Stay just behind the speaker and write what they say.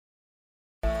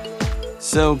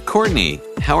So, Courtney,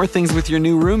 how are things with your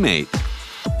new roommate?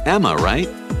 Emma, right?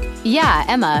 Yeah,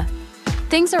 Emma.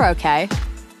 Things are okay.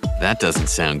 That doesn't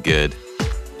sound good.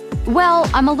 Well,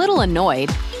 I'm a little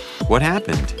annoyed. What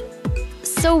happened?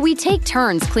 So we take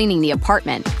turns cleaning the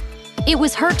apartment. It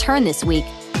was her turn this week,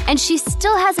 and she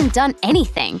still hasn't done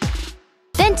anything.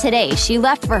 Then today, she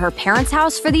left for her parents'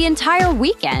 house for the entire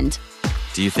weekend.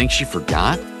 Do you think she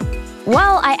forgot?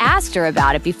 Well, I asked her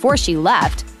about it before she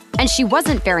left, and she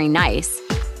wasn't very nice.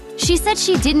 She said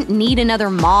she didn't need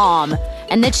another mom,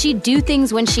 and that she'd do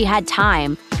things when she had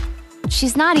time.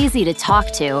 She's not easy to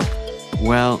talk to.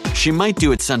 Well, she might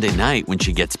do it Sunday night when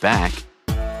she gets back.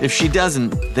 If she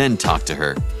doesn't, then talk to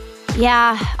her.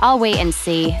 Yeah, I'll wait and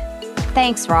see.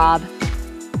 Thanks, Rob.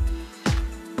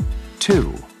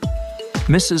 2.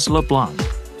 Mrs. LeBlanc.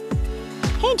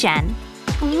 Hey, Jen.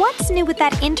 What's new with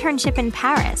that internship in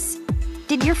Paris?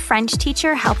 Did your French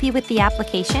teacher help you with the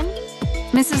application?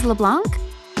 Mrs. LeBlanc?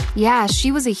 Yeah, she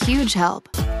was a huge help.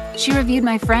 She reviewed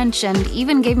my French and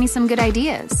even gave me some good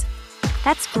ideas.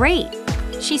 That's great.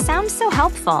 She sounds so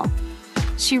helpful.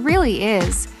 She really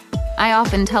is. I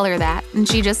often tell her that, and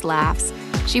she just laughs.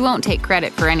 She won't take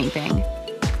credit for anything.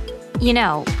 You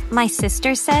know, my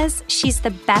sister says she's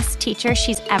the best teacher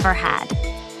she's ever had.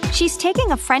 She's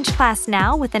taking a French class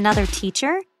now with another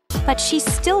teacher, but she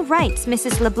still writes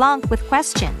Mrs. LeBlanc with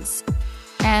questions.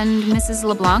 And Mrs.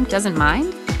 LeBlanc doesn't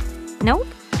mind? Nope.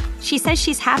 She says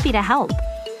she's happy to help.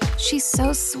 She's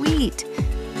so sweet.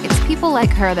 It's people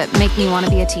like her that make me want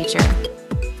to be a teacher.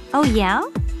 Oh, yeah?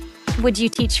 Would you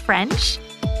teach French?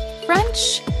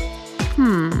 French?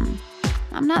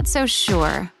 I'm not so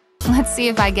sure. Let's see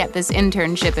if I get this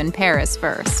internship in Paris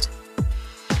first.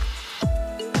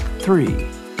 3.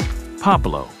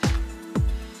 Pablo.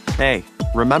 Hey,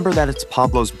 remember that it's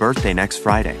Pablo's birthday next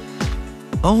Friday.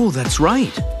 Oh, that's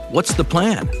right. What's the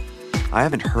plan? I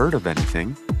haven't heard of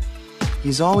anything.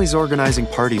 He's always organizing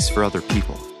parties for other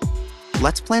people.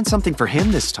 Let's plan something for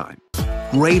him this time.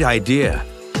 Great idea.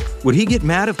 Would he get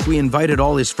mad if we invited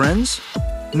all his friends?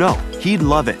 No, he'd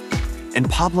love it. And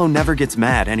Pablo never gets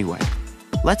mad anyway.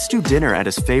 Let's do dinner at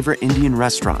his favorite Indian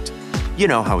restaurant. You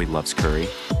know how he loves curry.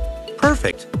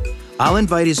 Perfect. I'll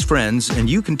invite his friends and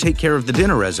you can take care of the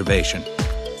dinner reservation.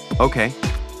 Okay,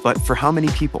 but for how many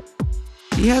people?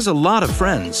 He has a lot of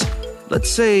friends. Let's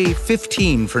say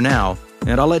 15 for now,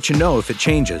 and I'll let you know if it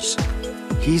changes.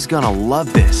 He's gonna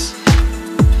love this.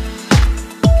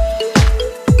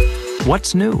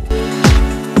 What's new?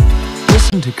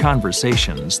 Listen to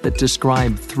conversations that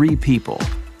describe 3 people.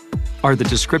 Are the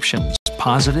descriptions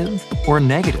positive or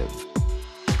negative?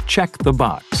 Check the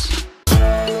box.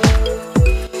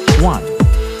 1.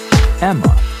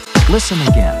 Emma. Listen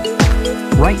again.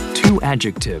 Write 2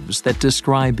 adjectives that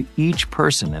describe each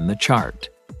person in the chart.